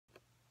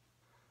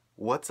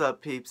What's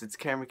up, peeps? It's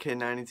Camera Kid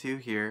 92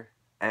 here,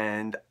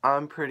 and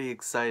I'm pretty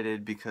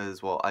excited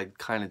because, well, I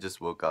kind of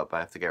just woke up. I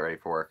have to get ready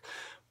for work.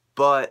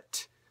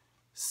 But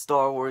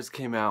Star Wars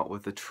came out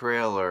with a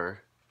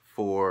trailer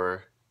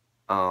for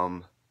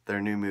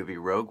their new movie,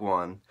 Rogue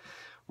One.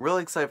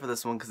 Really excited for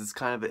this one because it's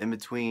kind of in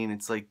between.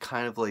 It's like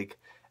kind of like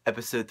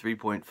episode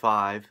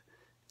 3.5. It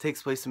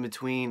takes place in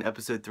between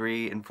episode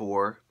 3 and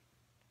 4,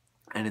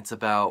 and it's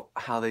about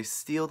how they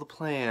steal the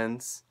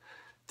plans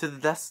to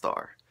the Death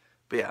Star.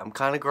 But yeah, I'm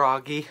kind of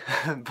groggy,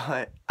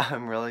 but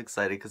I'm really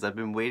excited because I've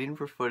been waiting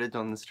for footage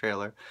on this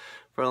trailer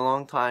for a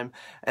long time,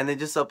 and they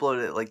just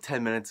uploaded it like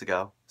 10 minutes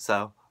ago.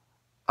 So,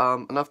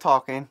 enough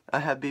talking. I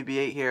have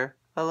BB-8 here.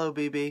 Hello,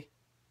 BB.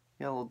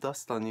 You got a little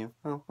dust on you.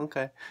 Oh,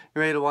 okay.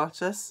 You ready to watch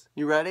this?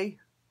 You ready?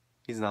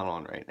 He's not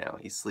on right now.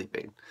 He's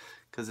sleeping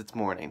because it's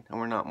morning, and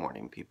we're not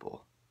morning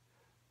people.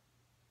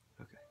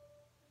 Okay.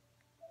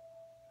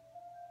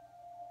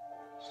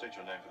 State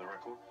your name for the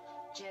record.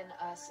 Jin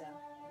Ursa.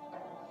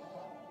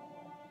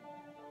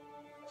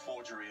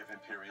 Forgery of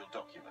imperial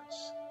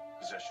documents,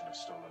 possession of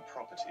stolen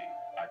property,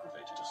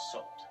 aggravated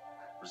assault,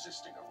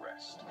 resisting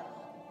arrest.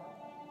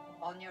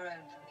 On your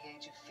own from the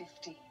age of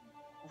 15.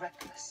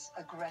 Reckless,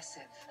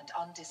 aggressive, and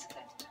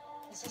undisciplined.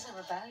 This is a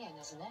rebellion,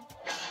 isn't it?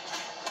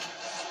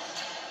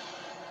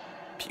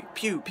 Pew,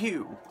 pew,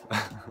 pew.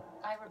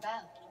 I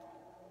rebel.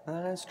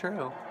 That is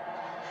true.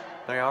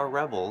 They are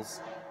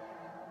rebels.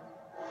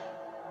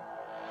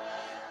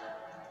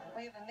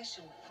 We have a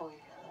mission for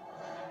you.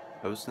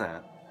 Oh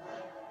snap.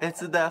 It's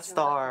the Death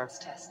Star. This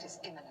test is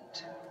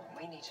imminent.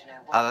 We need to know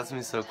Oh, what that's gonna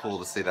be so cool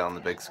to see that on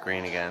the big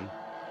screen again.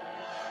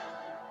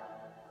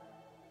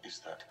 Is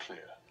that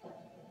clear?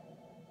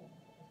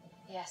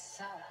 Yes,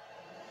 sir.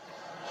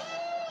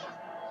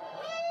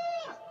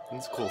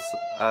 It's cool.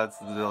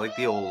 It's like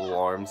the old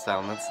alarm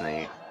sound. That's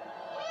neat.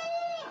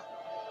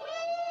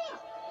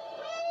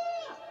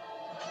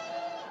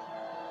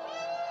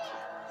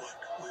 What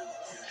will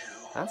you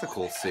do? That's a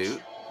cool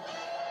suit.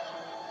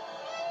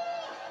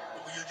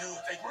 What will you do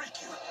if they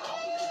break you?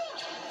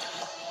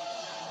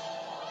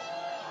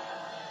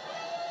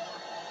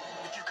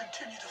 If you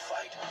continue to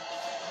fight.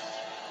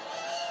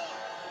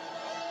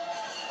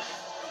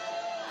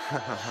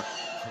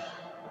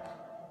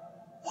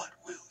 What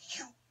will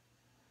you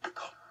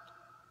become?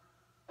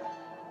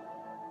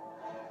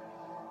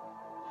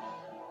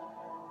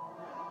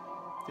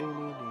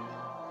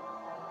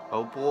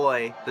 Oh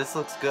boy, this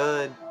looks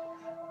good.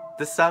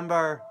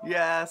 December,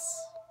 yes!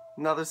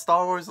 Another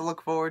Star Wars to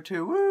look forward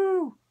to,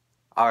 woo!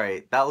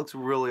 Alright, that looks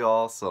really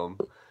awesome.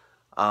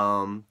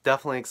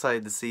 Definitely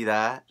excited to see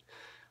that.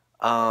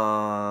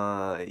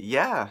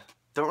 Yeah,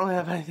 don't really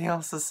have anything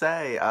else to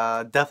say.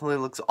 Definitely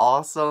looks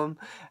awesome,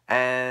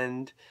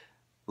 and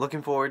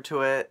looking forward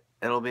to it.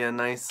 It'll be a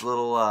nice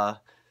little,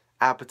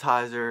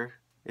 appetizer,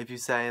 if you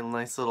say, a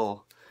nice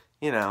little,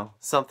 you know,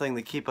 something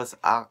to keep us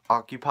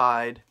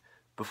occupied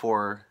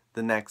before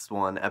the next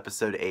one,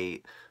 episode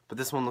 8. But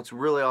this one looks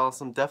really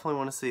awesome. Definitely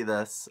want to see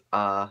this.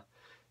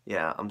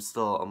 Yeah, I'm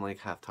like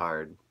half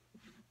tired.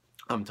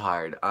 I'm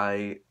tired.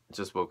 I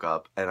just woke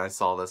up and I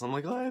saw this. I'm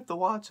like, oh, I have to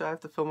watch it. I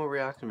have to film a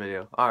reaction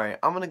video. Alright,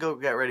 I'm gonna go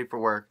get ready for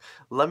work.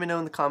 Let me know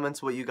in the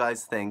comments what you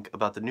guys think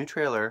about the new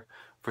trailer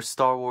for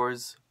Star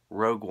Wars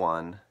Rogue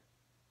One.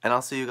 And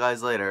I'll see you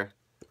guys later.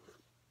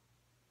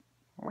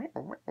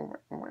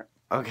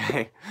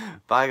 Okay,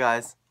 bye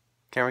guys.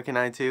 Camera Kid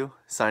 92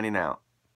 signing out.